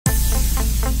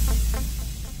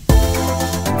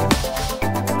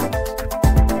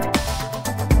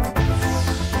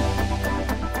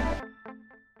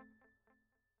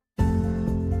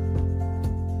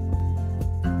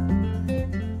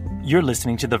You're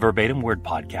listening to the Verbatim Word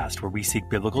Podcast, where we seek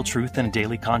biblical truth in a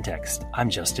daily context. I'm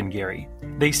Justin Gerry.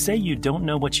 They say you don't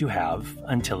know what you have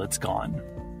until it's gone.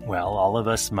 Well, all of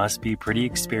us must be pretty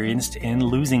experienced in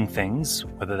losing things,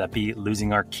 whether that be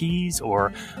losing our keys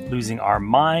or losing our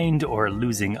mind or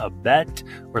losing a bet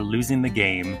or losing the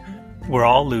game. We're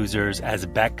all losers, as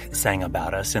Beck sang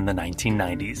about us in the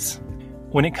 1990s.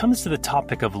 When it comes to the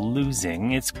topic of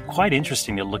losing, it's quite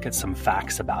interesting to look at some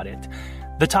facts about it.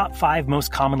 The top 5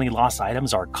 most commonly lost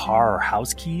items are car or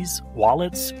house keys,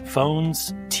 wallets,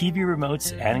 phones, TV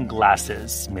remotes, and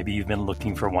glasses. Maybe you've been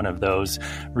looking for one of those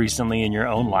recently in your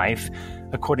own life.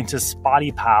 According to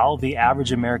Spotty Pal, the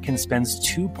average American spends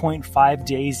 2.5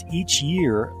 days each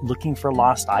year looking for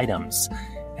lost items,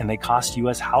 and they cost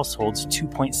U.S. households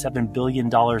 $2.7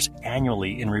 billion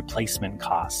annually in replacement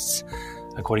costs.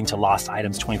 According to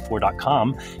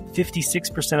LostItems24.com,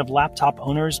 56% of laptop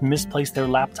owners misplace their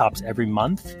laptops every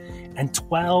month, and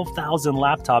 12,000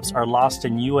 laptops are lost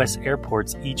in U.S.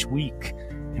 airports each week.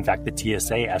 In fact, the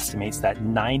TSA estimates that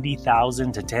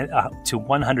 90,000 to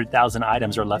 100,000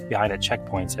 items are left behind at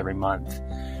checkpoints every month.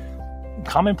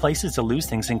 Common places to lose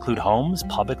things include homes,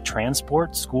 public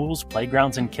transport, schools,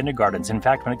 playgrounds, and kindergartens. In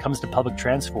fact, when it comes to public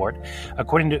transport,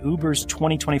 according to Uber's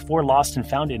 2024 Lost and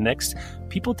Found Index,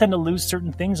 people tend to lose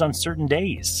certain things on certain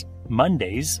days.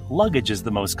 Mondays, luggage is the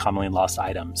most commonly lost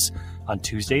items. On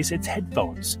Tuesdays, it's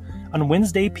headphones. On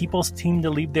Wednesday, people seem to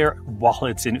leave their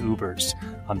wallets in Ubers.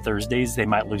 On Thursdays, they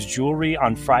might lose jewelry.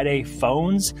 On Friday,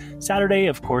 phones. Saturday,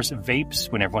 of course,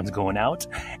 vapes when everyone's going out.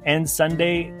 And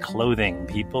Sunday, clothing.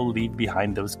 People leave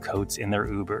behind those coats in their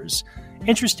Ubers.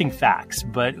 Interesting facts,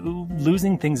 but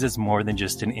losing things is more than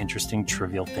just an interesting,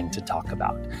 trivial thing to talk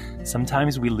about.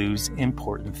 Sometimes we lose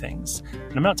important things.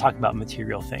 And I'm not talking about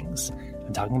material things.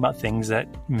 I'm talking about things that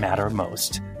matter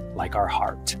most, like our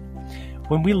heart.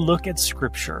 When we look at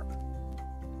Scripture,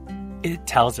 it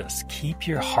tells us, keep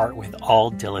your heart with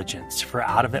all diligence, for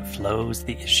out of it flows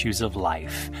the issues of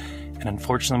life. And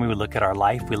unfortunately, when we look at our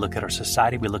life, we look at our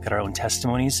society, we look at our own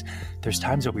testimonies, there's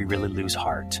times that we really lose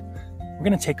heart. We're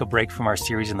going to take a break from our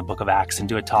series in the book of Acts and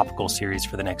do a topical series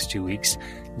for the next 2 weeks,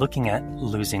 looking at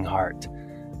losing heart.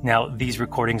 Now, these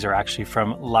recordings are actually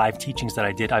from live teachings that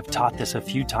I did. I've taught this a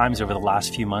few times over the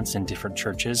last few months in different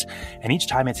churches, and each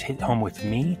time it's hit home with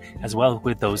me as well as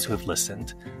with those who have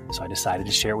listened. So I decided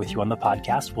to share it with you on the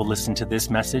podcast. We'll listen to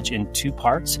this message in 2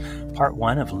 parts. Part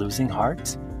 1 of Losing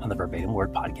Heart on the Verbatim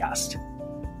Word Podcast.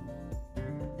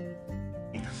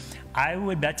 I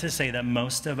would bet to say that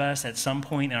most of us at some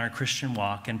point in our Christian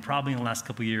walk, and probably in the last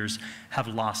couple of years, have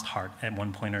lost heart at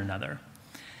one point or another,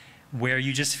 where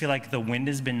you just feel like the wind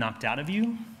has been knocked out of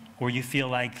you, or you feel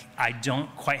like I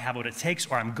don't quite have what it takes,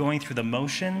 or I'm going through the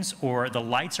motions, or the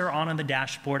lights are on the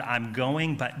dashboard, I'm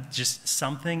going, but just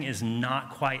something is not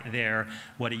quite there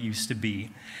what it used to be.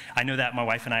 I know that my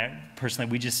wife and I, personally,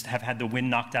 we just have had the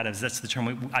wind knocked out of us. That's the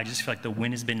term. I just feel like the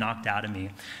wind has been knocked out of me.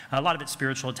 A lot of it's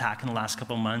spiritual attack in the last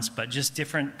couple of months, but just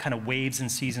different kind of waves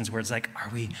and seasons where it's like,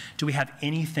 do we have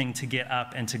anything to get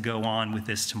up and to go on with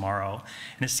this tomorrow?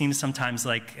 And it seems sometimes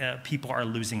like people are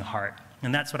losing heart.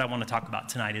 And that's what I want to talk about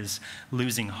tonight, is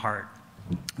losing heart.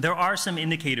 There are some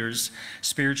indicators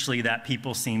spiritually that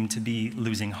people seem to be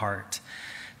losing heart.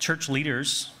 Church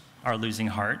leaders are losing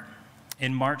heart.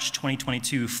 In March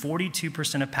 2022,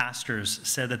 42% of pastors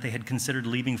said that they had considered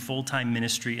leaving full-time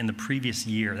ministry in the previous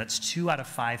year. That's 2 out of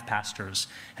 5 pastors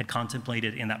had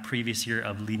contemplated in that previous year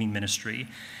of leaving ministry.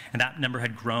 And that number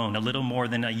had grown. A little more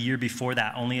than a year before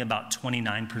that, only about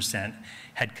 29%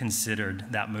 had considered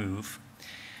that move.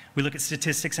 We look at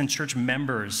statistics, and church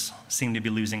members seem to be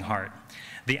losing heart.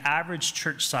 The average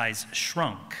church size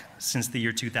shrunk since the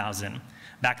year 2000.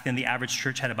 Back then, the average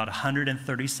church had about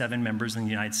 137 members in the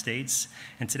United States,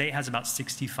 and today it has about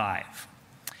 65.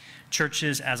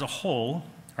 Churches as a whole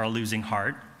are losing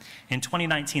heart. In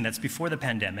 2019, that's before the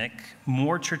pandemic,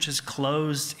 more churches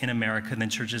closed in America than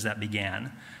churches that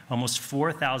began. Almost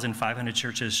 4,500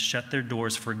 churches shut their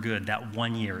doors for good that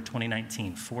one year,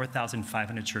 2019,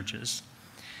 4,500 churches.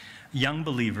 Young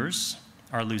believers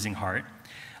are losing heart.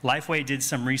 Lifeway did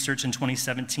some research in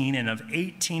 2017, and of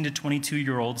 18 to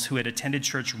 22-year-olds who had attended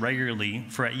church regularly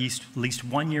for at least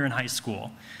 1 year in high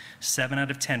school, 7 out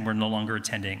of 10 were no longer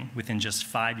attending within just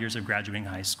 5 years of graduating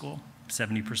high school,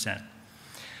 70%.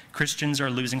 Christians are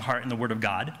losing heart in the Word of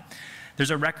God. There's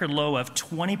a record low of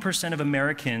 20% of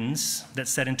Americans that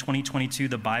said in 2022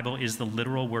 the Bible is the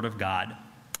literal Word of God,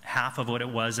 half of what it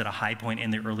was at a high point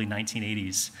in the early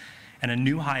 1980s. And a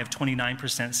new high of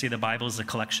 29% say the Bible is a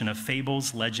collection of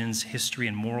fables, legends, history,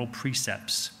 and moral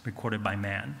precepts recorded by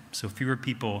man. So fewer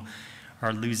people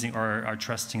are losing or are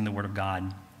trusting the Word of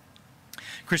God.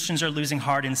 Christians are losing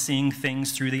heart in seeing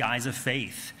things through the eyes of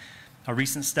faith. A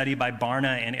recent study by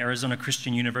Barna and Arizona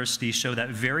Christian University show that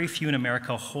very few in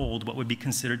America hold what would be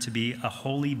considered to be a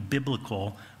wholly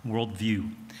biblical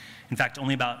worldview. In fact,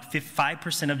 only about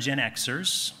 5% of Gen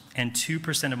Xers and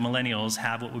 2% of millennials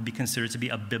have what would be considered to be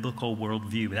a biblical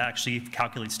worldview. That actually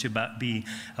calculates to be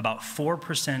about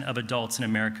 4% of adults in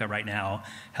America right now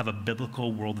have a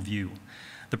biblical worldview.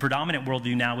 The predominant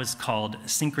worldview now is called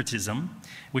syncretism,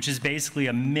 which is basically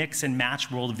a mix and match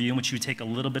worldview in which you take a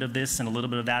little bit of this and a little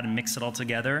bit of that and mix it all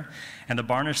together. And the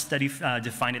Barna study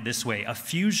defined it this way: a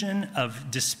fusion of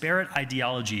disparate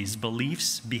ideologies,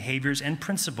 beliefs, behaviors, and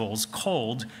principles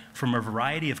culled from a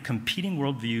variety of competing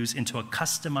worldviews into a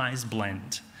customized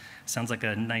blend. Sounds like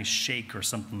a nice shake or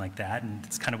something like that, and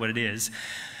it's kind of what it is.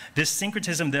 This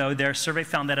syncretism, though, their survey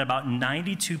found that about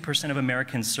 92% of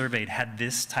Americans surveyed had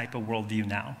this type of worldview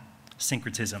now.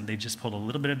 Syncretism. They just pulled a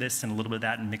little bit of this and a little bit of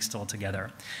that and mixed it all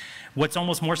together. What's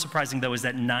almost more surprising, though, is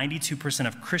that 92%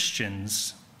 of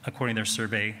Christians, according to their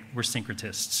survey, were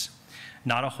syncretists.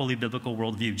 Not a wholly biblical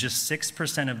worldview. Just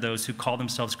 6% of those who call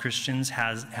themselves Christians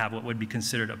have what would be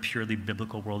considered a purely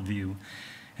biblical worldview.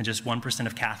 And just 1%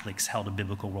 of Catholics held a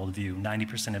biblical worldview.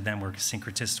 90% of them were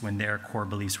syncretists when their core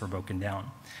beliefs were broken down.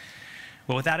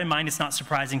 Well, with that in mind, it's not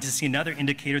surprising to see another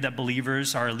indicator that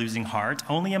believers are losing heart.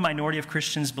 Only a minority of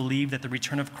Christians believe that the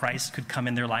return of Christ could come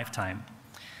in their lifetime.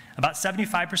 About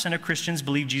 75% of Christians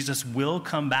believe Jesus will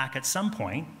come back at some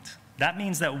point. That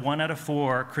means that 1 out of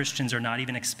 4 Christians are not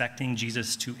even expecting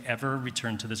Jesus to ever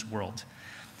return to this world.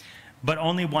 But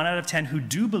only 1 out of 10 who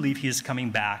do believe he is coming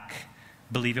back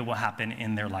believe it will happen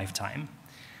in their lifetime.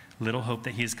 Little hope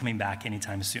that he is coming back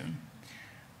anytime soon.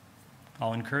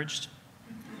 All encouraged?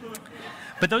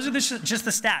 But those are just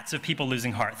the stats of people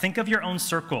losing heart. Think of your own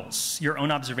circles, your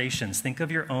own observations. Think of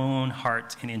your own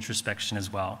heart and introspection as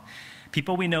well.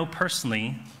 People we know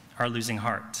personally are losing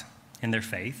heart in their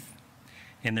faith,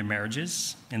 in their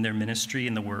marriages, in their ministry,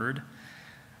 in the word,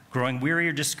 growing weary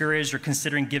or discouraged or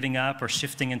considering giving up or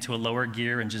shifting into a lower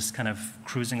gear and just kind of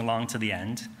cruising along to the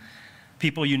end.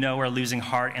 People you know are losing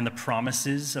heart in the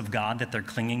promises of God that they're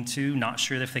clinging to, not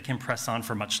sure if they can press on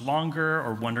for much longer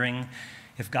or wondering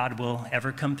if God will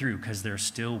ever come through because they're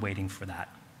still waiting for that.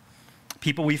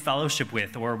 People we fellowship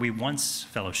with or we once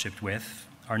fellowshipped with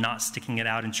are not sticking it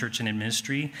out in church and in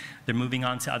ministry. They're moving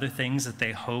on to other things that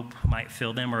they hope might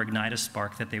fill them or ignite a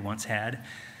spark that they once had.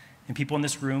 And people in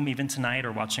this room, even tonight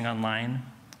or watching online,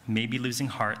 may be losing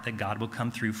heart that God will come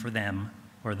through for them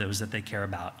or those that they care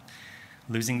about.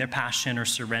 Losing their passion or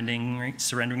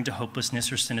surrendering to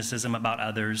hopelessness or cynicism about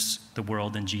others, the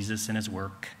world, and Jesus and his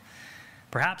work.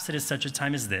 Perhaps it is such a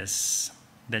time as this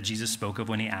that Jesus spoke of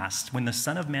when he asked, when the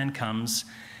Son of Man comes,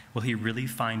 will he really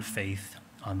find faith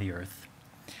on the earth?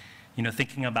 You know,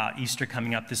 thinking about Easter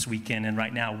coming up this weekend and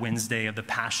right now, Wednesday of the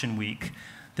Passion Week,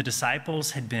 the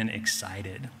disciples had been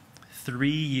excited. 3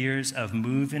 years of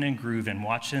moving and grooving,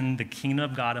 watching the kingdom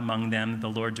of God among them, the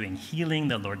Lord doing healing,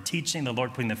 the Lord teaching, the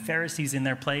Lord putting the Pharisees in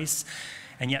their place.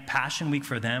 And yet Passion Week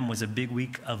for them was a big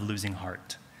week of losing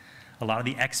heart. A lot of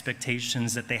the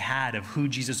expectations that they had of who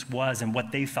Jesus was and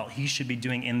what they felt he should be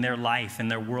doing in their life, in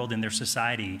their world, in their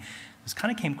society, just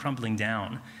kind of came crumbling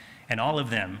down. And all of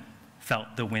them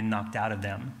felt the wind knocked out of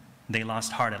them. They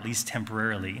lost heart, at least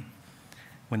temporarily.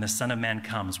 When the Son of Man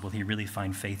comes, will he really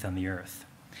find faith on the earth?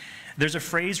 There's a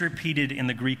phrase repeated in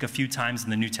the Greek a few times in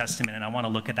the New Testament, and I want to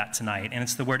look at that tonight, and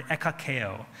it's the word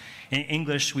ekakeo. In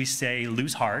English, we say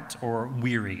lose heart or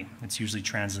weary. It's usually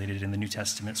translated in the New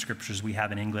Testament scriptures we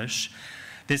have in English.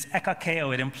 This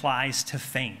ekakeo, it implies to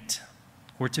faint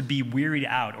or to be wearied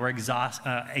out or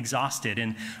exhausted,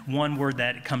 and one word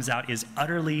that comes out is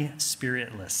utterly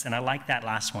spiritless, and I like that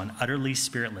last one, utterly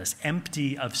spiritless,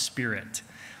 empty of spirit.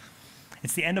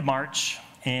 It's the end of March,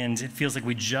 and it feels like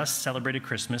we just celebrated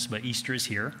Christmas, but Easter is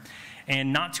here.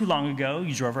 And not too long ago,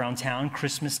 you drove around town,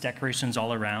 Christmas decorations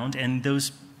all around, and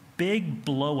those big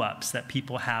blow-ups that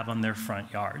people have on their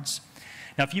front yards.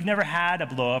 Now, if you've never had a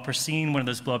blow-up or seen one of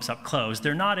those blow-ups up close,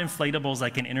 they're not inflatables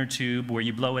like an inner tube where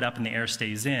you blow it up and the air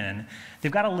stays in.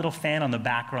 They've got a little fan on the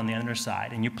back or on the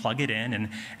underside, and you plug it in, and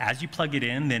as you plug it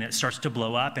in, then it starts to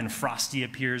blow up, and Frosty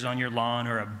appears on your lawn,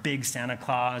 or a big Santa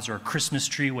Claus, or a Christmas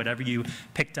tree, whatever you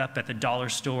picked up at the dollar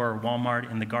store or Walmart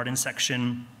in the garden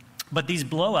section. But these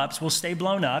blow-ups will stay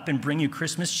blown up and bring you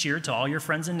Christmas cheer to all your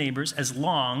friends and neighbors as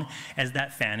long as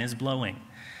that fan is blowing.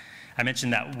 I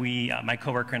mentioned that my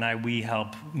coworker and I, we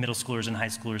help middle schoolers and high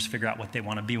schoolers figure out what they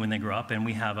want to be when they grow up, and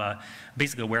we have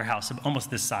basically a warehouse of almost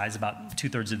this size, about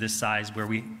 2/3 of this size, where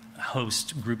we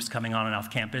host groups coming on and off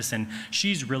campus, and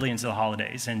she's really into the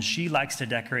holidays, and she likes to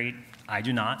decorate I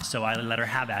do not, so I let her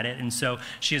have at it. And so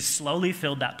she has slowly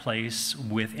filled that place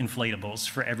with inflatables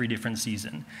for every different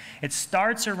season. It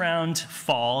starts around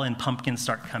fall and pumpkins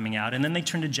start coming out, and then they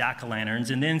turn to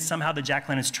jack-o'-lanterns, and then somehow the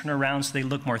jack-o'-lanterns turn around so they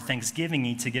look more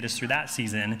Thanksgiving-y to get us through that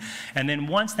season. And then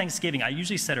once Thanksgiving, I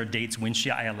usually set her dates when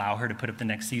I allow her to put up the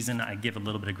next season. I give a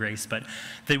little bit of grace, but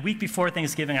the week before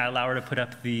Thanksgiving, I allow her to put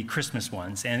up the Christmas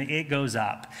ones, and it goes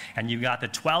up. And you've got the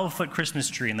 12-foot Christmas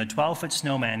tree and the 12-foot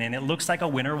snowman, and it looks like a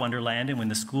winter wonderland. And when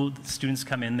the school students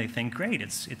come in, they think, great,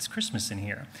 it's Christmas in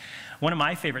here. One of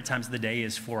my favorite times of the day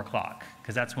is 4 o'clock,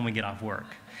 because that's when we get off work.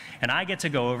 And I get to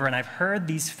go over, and I've heard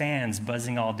these fans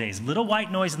buzzing all day. It's little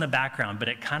white noise in the background, but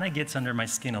it kind of gets under my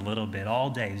skin a little bit all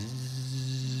day.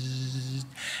 Zzz.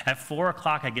 At 4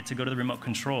 o'clock, I get to go to the remote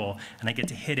control, and I get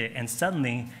to hit it, and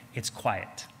suddenly it's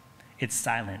quiet. It's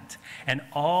silent. And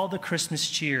all the Christmas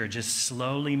cheer just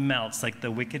slowly melts like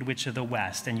the Wicked Witch of the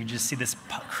West. And you just see this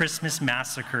Christmas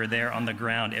massacre there on the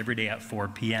ground every day at 4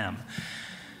 p.m.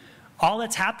 All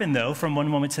that's happened, though, from one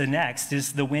moment to the next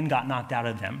is the wind got knocked out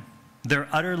of them. They're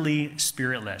utterly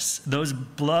spiritless. Those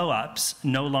blow-ups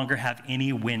no longer have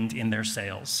any wind in their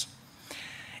sails.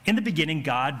 In the beginning,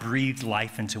 God breathed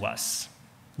life into us.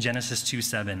 Genesis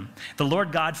 2:7. The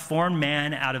Lord God formed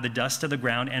man out of the dust of the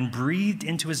ground and breathed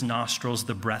into his nostrils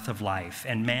the breath of life,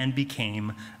 and man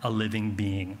became a living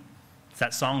being. It's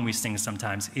that song we sing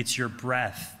sometimes. It's your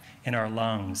breath in our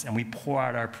lungs, and we pour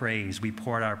out our praise. We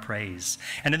pour out our praise.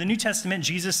 And in the New Testament,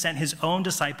 Jesus sent his own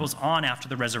disciples on after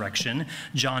the resurrection.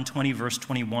 John 20, verse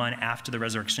 21, after the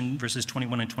resurrection, verses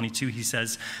 21 and 22,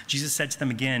 Jesus said to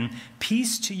them again,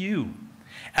 "Peace to you.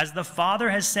 As the Father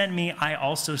has sent me, I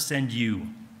also send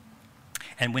you."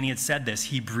 And when he had said this,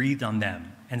 he breathed on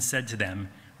them and said to them,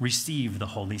 "Receive the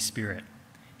Holy Spirit."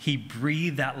 He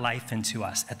breathed that life into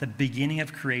us at the beginning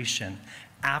of creation,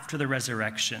 after the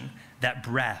resurrection, that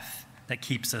breath that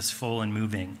keeps us full and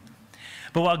moving.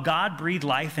 But while God breathed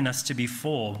life in us to be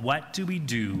full, what do we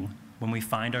do when we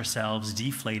find ourselves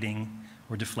deflating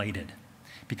or deflated?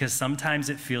 Because sometimes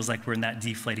it feels like we're in that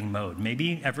deflating mode,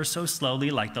 maybe ever so slowly,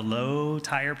 like the low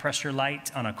tire pressure light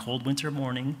on a cold winter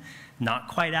morning, not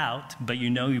quite out, but you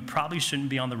know you probably shouldn't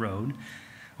be on the road,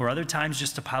 or other times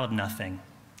just a pile of nothing,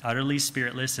 utterly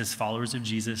spiritless as followers of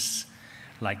Jesus,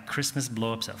 like Christmas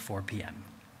blow-ups at 4 p.m.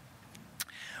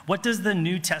 What does the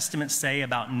New Testament say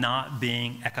about not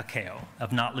being ekakeo,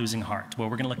 of not losing heart? Well,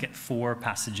 we're going to look at 4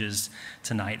 passages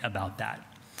tonight about that.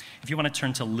 If you want to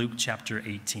turn to Luke chapter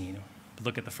 18,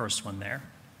 look at the first one there.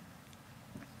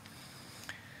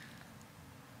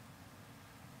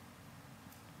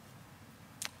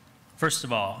 First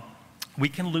of all, we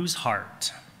can lose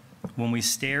heart when we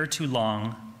stare too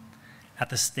long at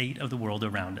the state of the world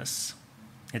around us.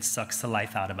 It sucks the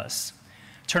life out of us.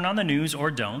 Turn on the news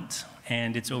or don't,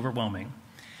 and it's overwhelming.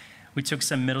 We took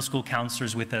some middle school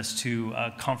counselors with us to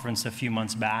a conference a few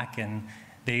months back, and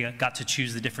they got to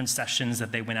choose the different sessions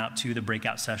that they went out to, the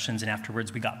breakout sessions, and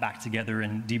afterwards we got back together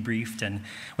and debriefed. And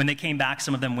when they came back,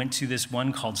 some of them went to this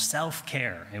one called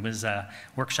self-care. It was a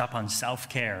workshop on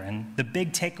self-care. And the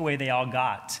big takeaway they all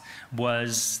got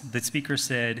was the speaker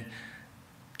said,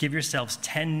 give yourselves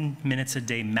 10 minutes a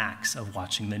day max of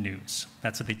watching the news.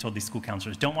 That's what they told these school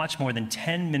counselors. Don't watch more than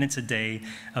 10 minutes a day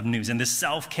of news. And this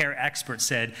self-care expert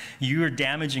said, you are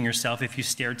damaging yourself if you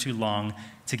stare too long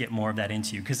to get more of that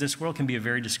into you, because this world can be a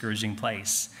very discouraging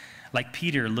place. Like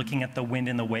Peter looking at the wind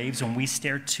and the waves, when we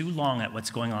stare too long at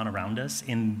what's going on around us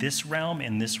in this realm,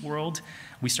 in this world,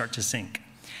 we start to sink.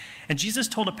 And Jesus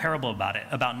told a parable about it,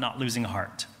 about not losing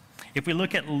heart. If we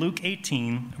look at Luke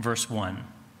 18, verse 1,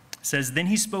 it says, then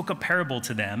he spoke a parable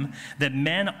to them that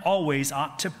men always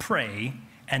ought to pray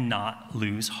and not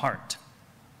lose heart.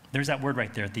 There's that word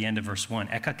right there at the end of verse 1,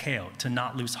 ekakeo, to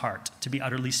not lose heart, to be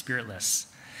utterly spiritless.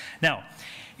 Now,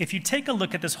 if you take a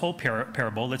look at this whole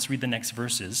parable, let's read the next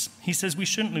verses. He says we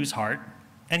shouldn't lose heart,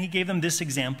 and he gave them this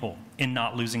example in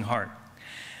not losing heart.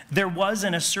 There was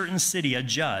in a certain city a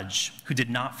judge who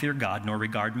did not fear God nor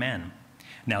regard men.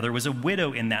 Now there was a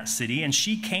widow in that city, and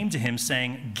she came to him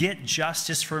saying, get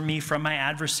justice for me from my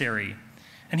adversary.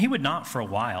 And he would not for a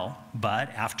while,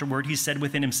 but afterward he said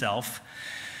within himself,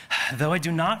 though I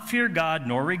do not fear God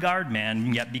nor regard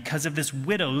man, yet because of this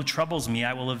widow who troubles me,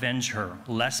 I will avenge her,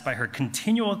 lest by her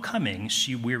continual coming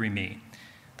she weary me.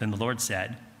 Then the Lord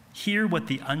said, hear what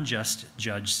the unjust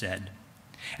judge said.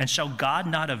 And shall God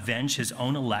not avenge his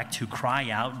own elect who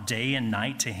cry out day and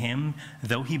night to him,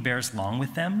 though he bears long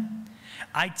with them?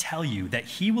 I tell you that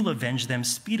he will avenge them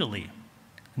speedily.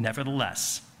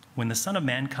 Nevertheless, when the Son of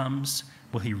Man comes,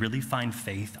 will he really find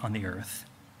faith on the earth?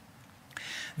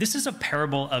 This is a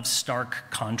parable of stark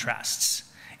contrasts.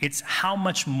 It's how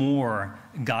much more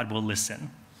God will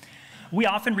listen. We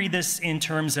often read this in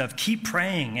terms of keep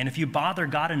praying, and if you bother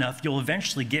God enough, you'll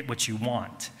eventually get what you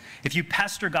want. If you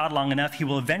pester God long enough, he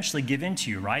will eventually give in to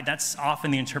you, right? That's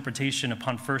often the interpretation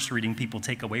upon first reading people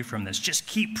take away from this. Just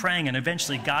keep praying, and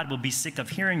eventually God will be sick of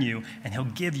hearing you, and he'll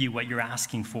give you what you're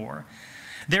asking for.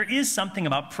 There is something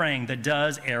about praying that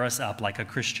does air us up like a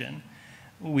Christian.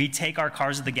 We take our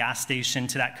cars at the gas station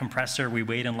to that compressor, we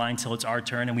wait in line till it's our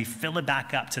turn, and we fill it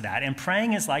back up to that. And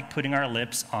praying is like putting our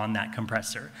lips on that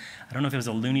compressor. I don't know if it was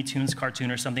a Looney Tunes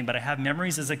cartoon or something, but I have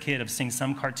memories as a kid of seeing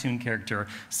some cartoon character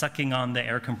sucking on the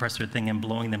air compressor thing and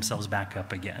blowing themselves back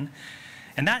up again.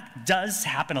 And that does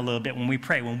happen a little bit when we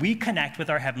pray. When we connect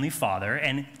with our Heavenly Father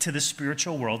and to the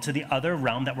spiritual world, to the other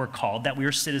realm that we're called, that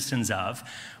we're citizens of,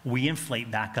 we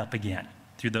inflate back up again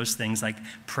through those things like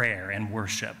prayer and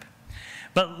worship.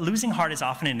 But losing heart is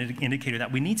often an indicator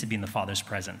that we need to be in the Father's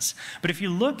presence. But if you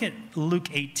look at Luke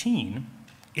 18,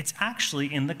 it's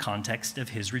actually in the context of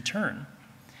his return.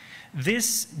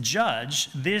 This judge,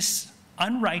 this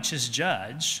unrighteous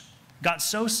judge, got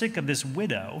so sick of this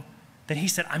widow that he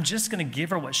said, I'm just going to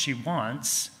give her what she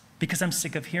wants because I'm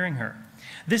sick of hearing her.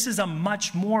 This is a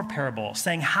much more parable,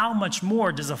 saying how much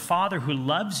more does a father who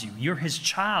loves you, you're his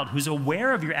child, who's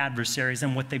aware of your adversaries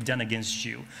and what they've done against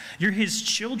you. You're his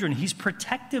children, he's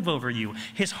protective over you,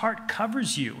 his heart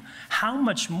covers you. How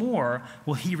much more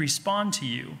will he respond to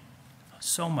you?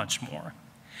 So much more.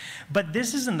 But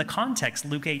this is in the context,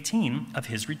 Luke 18, of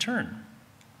his return.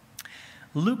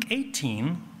 Luke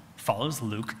 18 follows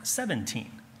Luke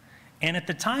 17. And at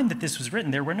the time that this was written,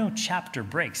 there were no chapter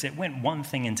breaks. It went one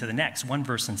thing into the next, one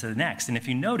verse into the next. And if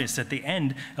you notice at the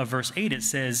end of verse 8, it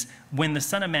says, when the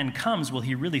Son of Man comes, will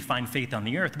he really find faith on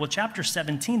the earth? Well, chapter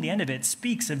 17, the end of it,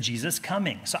 speaks of Jesus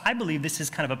coming. So I believe this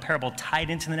is kind of a parable tied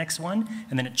into the next one,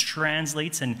 and then it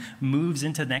translates and moves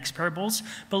into the next parables.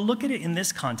 But look at it in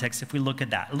this context if we look at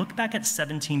that. Look back at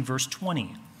 17, verse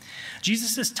 20.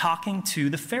 Jesus is talking to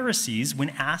the Pharisees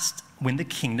when asked when the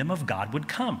kingdom of God would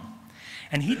come.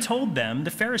 And he told them, the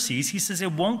Pharisees, he says,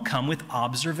 it won't come with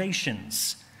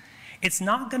observations. It's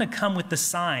not going to come with the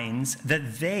signs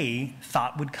that they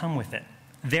thought would come with it.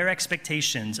 Their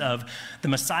expectations of the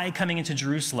Messiah coming into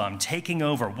Jerusalem, taking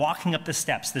over, walking up the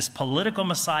steps, this political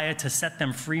Messiah to set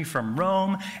them free from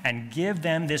Rome and give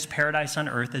them this paradise on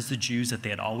earth as the Jews that they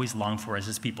had always longed for as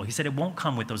his people. He said it won't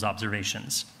come with those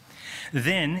observations.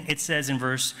 Then it says in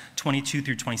verse 22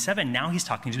 through 27, now he's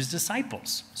talking to his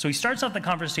disciples. So he starts off the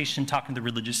conversation talking to the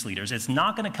religious leaders. It's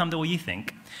not going to come the way you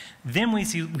think. Then we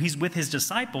see he's with his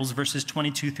disciples, verses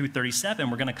 22 through 37.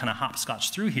 We're going to kind of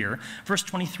hopscotch through here. Verse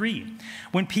 23,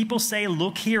 when people say,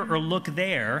 look here or look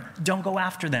there, don't go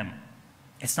after them.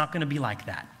 It's not going to be like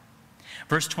that.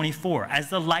 Verse 24, as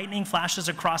the lightning flashes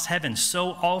across heaven,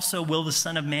 so also will the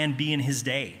Son of Man be in his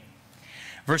day.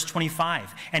 Verse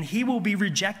 25, and he will be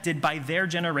rejected by their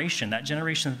generation, that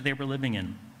generation that they were living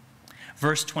in.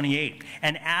 Verse 28,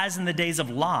 and as in the days of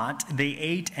Lot, they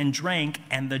ate and drank,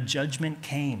 and the judgment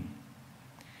came.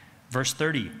 Verse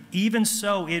 30, even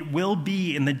so it will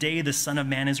be in the day the Son of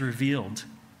Man is revealed.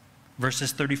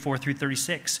 Verses 34 through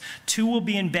 36, two will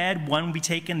be in bed, one will be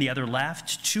taken, the other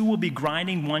left. Two will be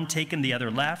grinding, one taken, the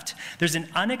other left. There's an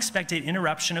unexpected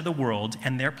interruption of the world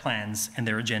and their plans and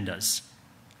their agendas.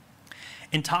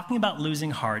 In talking about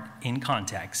losing heart in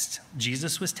context,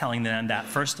 Jesus was telling them that,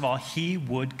 first of all, he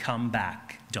would come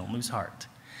back. Don't lose heart.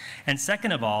 And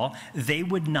second of all, they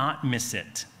would not miss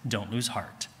it. Don't lose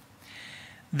heart.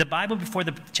 The Bible, before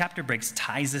the chapter breaks,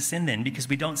 ties us in then, because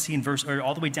we don't see in verse, or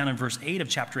all the way down in verse 8 of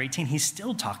chapter 18, he's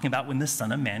still talking about when the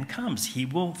Son of Man comes.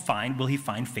 Will he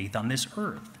find faith on this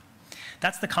earth?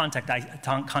 That's the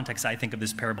context I think of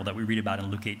this parable that we read about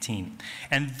in Luke 18.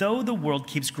 And though the world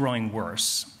keeps growing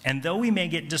worse, and though we may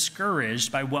get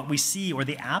discouraged by what we see or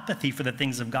the apathy for the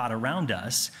things of God around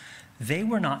us, they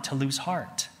were not to lose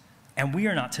heart. And we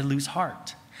are not to lose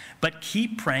heart, but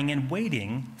keep praying and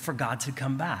waiting for God to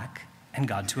come back and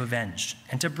God to avenge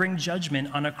and to bring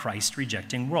judgment on a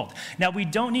Christ-rejecting world. Now, we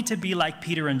don't need to be like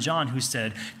Peter and John who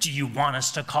said, do you want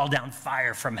us to call down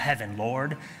fire from heaven,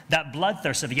 Lord? That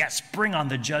bloodthirst of, yes, bring on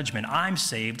the judgment. I'm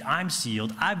saved, I'm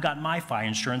sealed, I've got my fire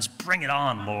insurance, bring it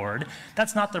on, Lord.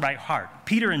 That's not the right heart.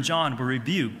 Peter and John were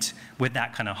rebuked with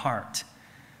that kind of heart.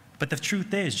 But the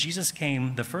truth is, Jesus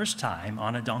came the first time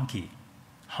on a donkey,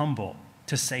 humble,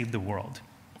 to save the world.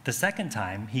 The second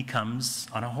time, he comes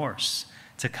on a horse,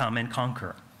 to come and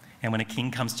conquer. And when a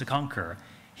king comes to conquer,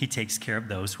 he takes care of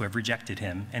those who have rejected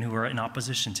him and who are in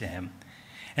opposition to him.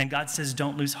 And God says,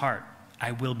 don't lose heart.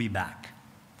 I will be back.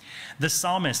 The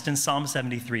psalmist in Psalm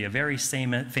 73, a very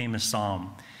famous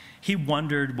psalm, he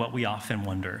wondered what we often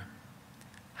wonder.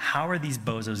 How are these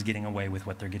bozos getting away with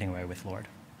what they're getting away with, Lord?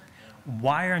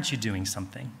 why aren't you doing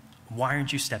something? Why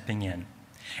aren't you stepping in?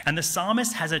 And the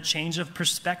psalmist has a change of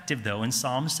perspective, though. In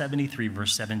Psalm 73,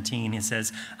 verse 17, it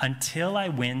says, until I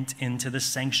went into the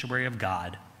sanctuary of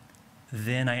God,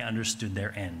 then I understood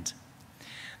their end.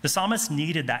 The psalmist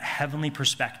needed that heavenly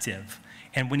perspective.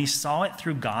 And when he saw it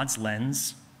through God's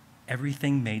lens,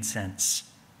 everything made sense.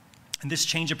 And this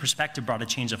change of perspective brought a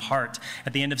change of heart.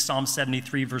 At the end of Psalm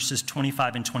 73, verses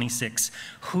 25 and 26,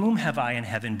 whom have I in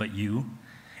heaven but you?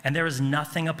 And there is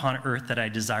nothing upon earth that I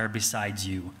desire besides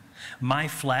you. My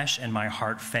flesh and my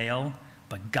heart fail,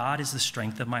 but God is the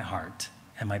strength of my heart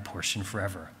and my portion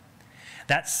forever.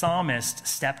 That psalmist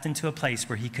stepped into a place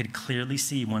where he could clearly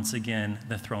see once again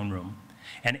the throne room.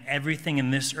 And everything in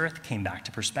this earth came back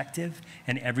to perspective,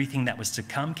 and everything that was to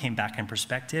come came back in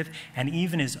perspective, and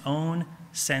even his own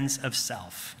sense of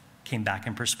self came back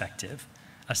in perspective,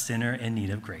 a sinner in need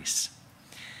of grace.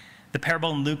 The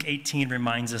parable in Luke 18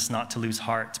 reminds us not to lose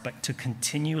heart, but to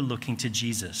continue looking to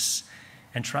Jesus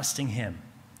and trusting him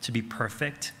to be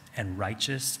perfect and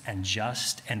righteous and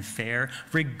just and fair,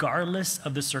 regardless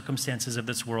of the circumstances of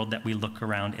this world that we look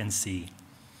around and see.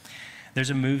 There's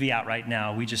a movie out right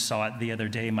now. We just saw it the other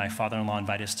day. My father-in-law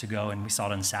invited us to go, and we saw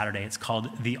it on Saturday. It's called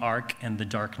The Ark and the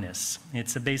Darkness.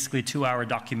 It's basically a 2-hour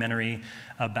documentary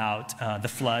about the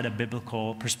flood, a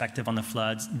biblical perspective on the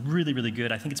floods. Really, really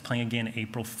good. I think it's playing again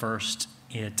April 1st.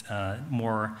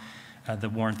 The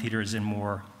Warren Theater is in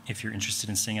Moore. If you're interested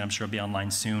in seeing it, I'm sure it'll be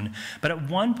online soon. But at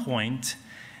one point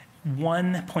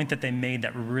that they made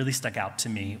that really stuck out to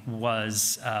me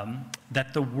was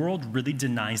that the world really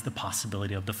denies the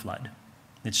possibility of the flood.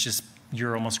 It's just,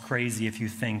 you're almost crazy if you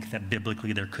think that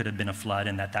biblically there could have been a flood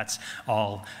and that that's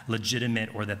all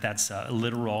legitimate or that that's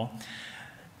literal.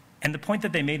 And the point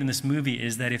that they made in this movie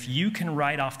is that if you can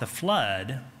write off the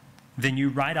flood, then you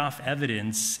write off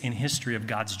evidence in history of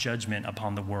God's judgment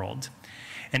upon the world.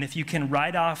 And if you can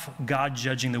write off God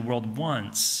judging the world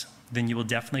once, then you will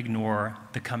definitely ignore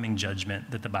the coming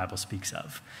judgment that the Bible speaks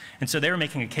of. And so they were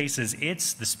making a case as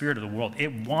it's the spirit of the world.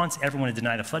 It wants everyone to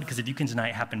deny the flood, because if you can deny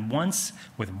it happened once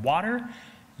with water,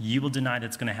 you will deny that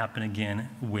it's going to happen again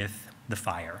with the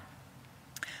fire.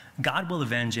 God will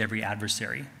avenge every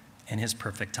adversary in his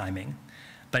perfect timing.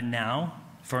 But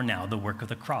for now, the work of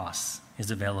the cross is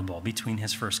available between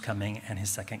his first coming and his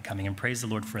second coming. And praise the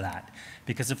Lord for that.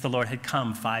 Because if the Lord had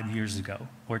come 5 years ago,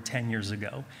 or 10 years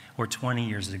ago, or 20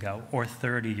 years ago, or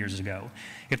 30 years ago,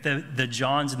 if the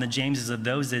Johns and the Jameses of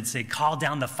those days say, call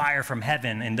down the fire from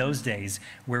heaven in those days,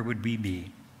 where would we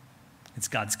be? It's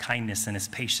God's kindness and his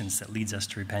patience that leads us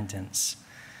to repentance.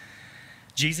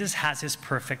 Jesus has his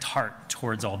perfect heart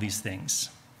towards all these things,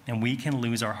 and we can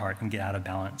lose our heart and get out of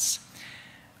balance.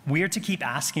 We are to keep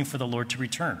asking for the Lord to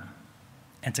return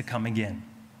and to come again.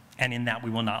 And in that,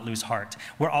 we will not lose heart.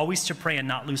 We're always to pray and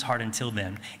not lose heart until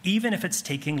then, even if it's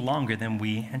taking longer than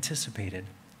we anticipated.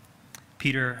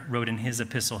 Peter wrote in his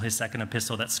epistle, his second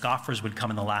epistle, that scoffers would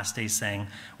come in the last days saying,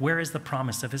 where is the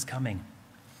promise of his coming?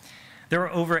 There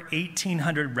are over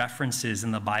 1,800 references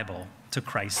in the Bible to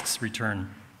Christ's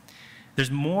return. There's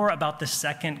more about the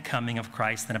second coming of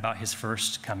Christ than about his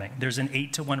first coming. There's an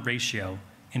 8-to-1 ratio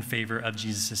in favor of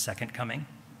Jesus' second coming.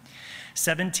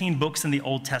 17 books in the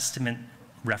Old Testament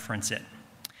reference it.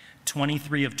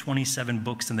 23 of 27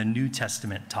 books in the New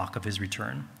Testament talk of his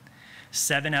return.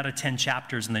 7 out of 10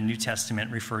 chapters in the New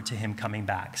Testament refer to him coming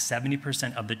back.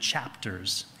 70% of the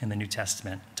chapters in the New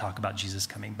Testament talk about Jesus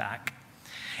coming back.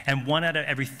 And 1 out of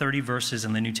every 30 verses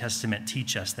in the New Testament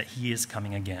teach us that he is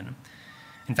coming again.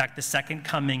 In fact, the second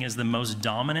coming is the most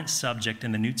dominant subject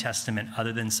in the New Testament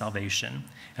other than salvation.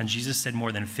 And Jesus said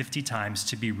more than 50 times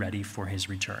to be ready for his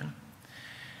return.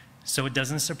 So it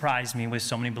doesn't surprise me with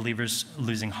so many believers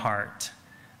losing heart.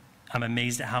 I'm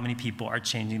amazed at how many people are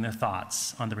changing their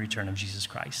thoughts on the return of Jesus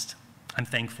Christ. I'm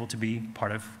thankful to be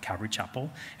part of Calvary Chapel,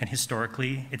 and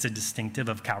historically, it's a distinctive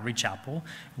of Calvary Chapel,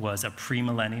 was a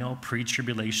premillennial,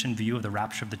 pre-tribulation view of the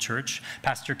rapture of the church.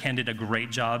 Pastor Ken did a great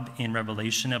job in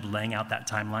Revelation of laying out that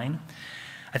timeline.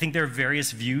 I think there are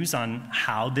various views on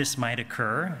how this might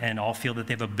occur, and all feel that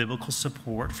they have a biblical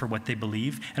support for what they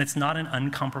believe, and it's not an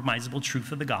uncompromisable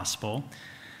truth of the gospel,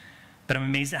 but I'm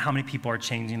amazed at how many people are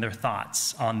changing their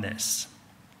thoughts on this.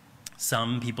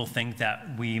 Some people think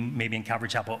that we maybe in Calvary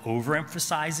Chapel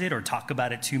overemphasize it or talk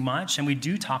about it too much, and we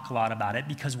do talk a lot about it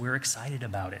because we're excited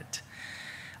about it.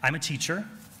 I'm a teacher,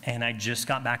 and I just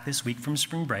got back this week from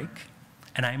spring break,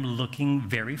 and I'm looking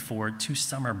very forward to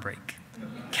summer break.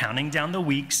 Counting down the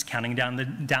weeks, counting down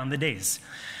the days.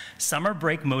 Summer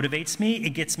break motivates me.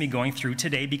 It gets me going through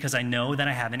today because I know that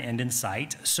I have an end in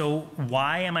sight. So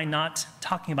why am I not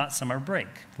talking about summer break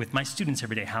with my students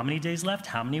every day? How many days left?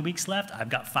 How many weeks left? I've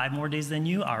got 5 more days than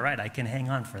you. All right, I can hang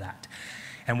on for that.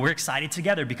 And we're excited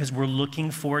together because we're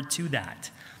looking forward to that.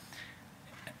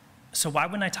 So why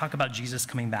wouldn't I talk about Jesus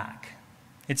coming back?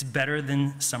 It's better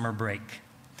than summer break.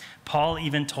 Paul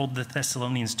even told the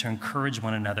Thessalonians to encourage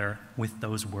one another with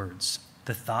those words,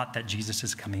 the thought that Jesus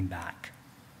is coming back.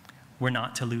 We're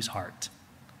not to lose heart,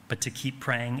 but to keep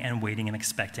praying and waiting and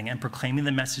expecting and proclaiming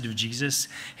the message of Jesus,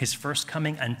 his first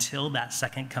coming until that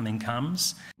second coming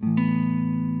comes.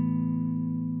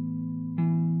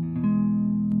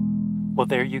 Well,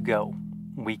 there you go.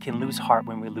 We can lose heart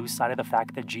when we lose sight of the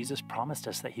fact that Jesus promised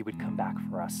us that he would come back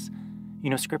for us. You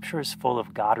know, Scripture is full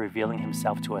of God revealing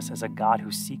himself to us as a God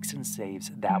who seeks and saves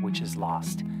that which is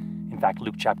lost. In fact,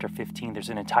 Luke chapter 15, there's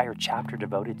an entire chapter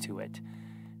devoted to it.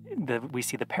 We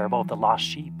see the parable of the lost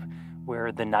sheep,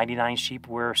 where the 99 sheep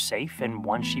were safe and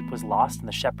one sheep was lost, and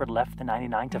the shepherd left the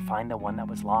 99 to find the one that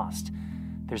was lost.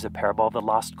 There's a parable of the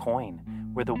lost coin,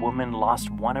 where the woman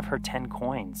lost one of her 10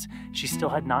 coins. She still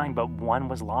had 9, but one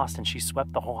was lost, and she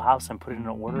swept the whole house and put it in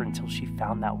order until she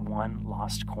found that one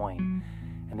lost coin.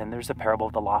 And then there's the parable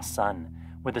of the lost son,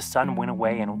 where the son went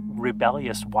away in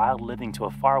rebellious, wild living to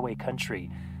a faraway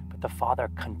country, but the father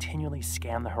continually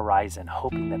scanned the horizon,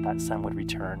 hoping that that son would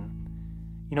return.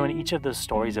 You know, in each of those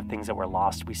stories of things that were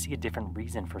lost, we see a different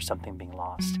reason for something being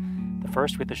lost. The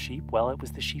first with the sheep, well, it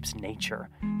was the sheep's nature.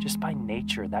 Just by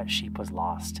nature, that sheep was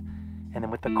lost. And then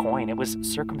with the coin, it was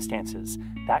circumstances.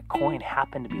 That coin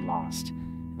happened to be lost.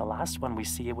 And the last one we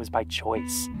see, it was by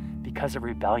choice. Because of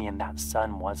rebellion, that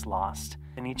son was lost.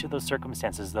 In each of those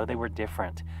circumstances, though they were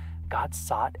different, God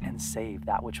sought and saved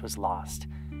that which was lost.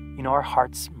 You know, our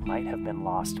hearts might have been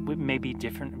lost. It may be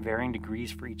different, varying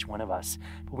degrees for each one of us,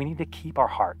 but we need to keep our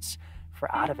hearts,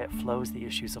 for out of it flows the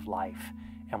issues of life.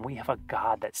 And we have a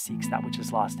God that seeks that which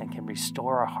is lost and can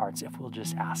restore our hearts if we'll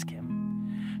just ask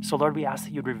him. So, Lord, we ask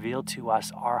that you'd reveal to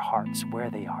us our hearts, where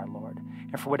they are, Lord.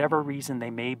 And for whatever reason they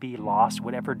may be lost,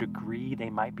 whatever degree they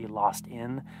might be lost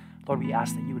in, Lord, we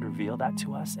ask that you would reveal that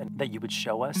to us and that you would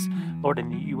show us, Lord,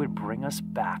 and that you would bring us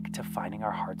back to finding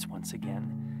our hearts once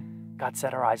again. God,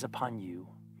 set our eyes upon you.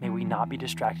 May we not be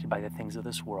distracted by the things of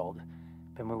this world,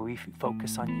 but may we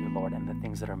focus on you, Lord, and the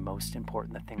things that are most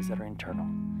important, the things that are eternal.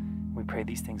 We pray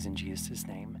these things in Jesus'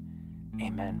 name.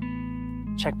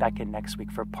 Amen. Check back in next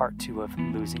week for part 2 of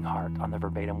Losing Heart on the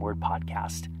Verbatim Word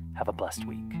podcast. Have a blessed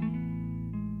week.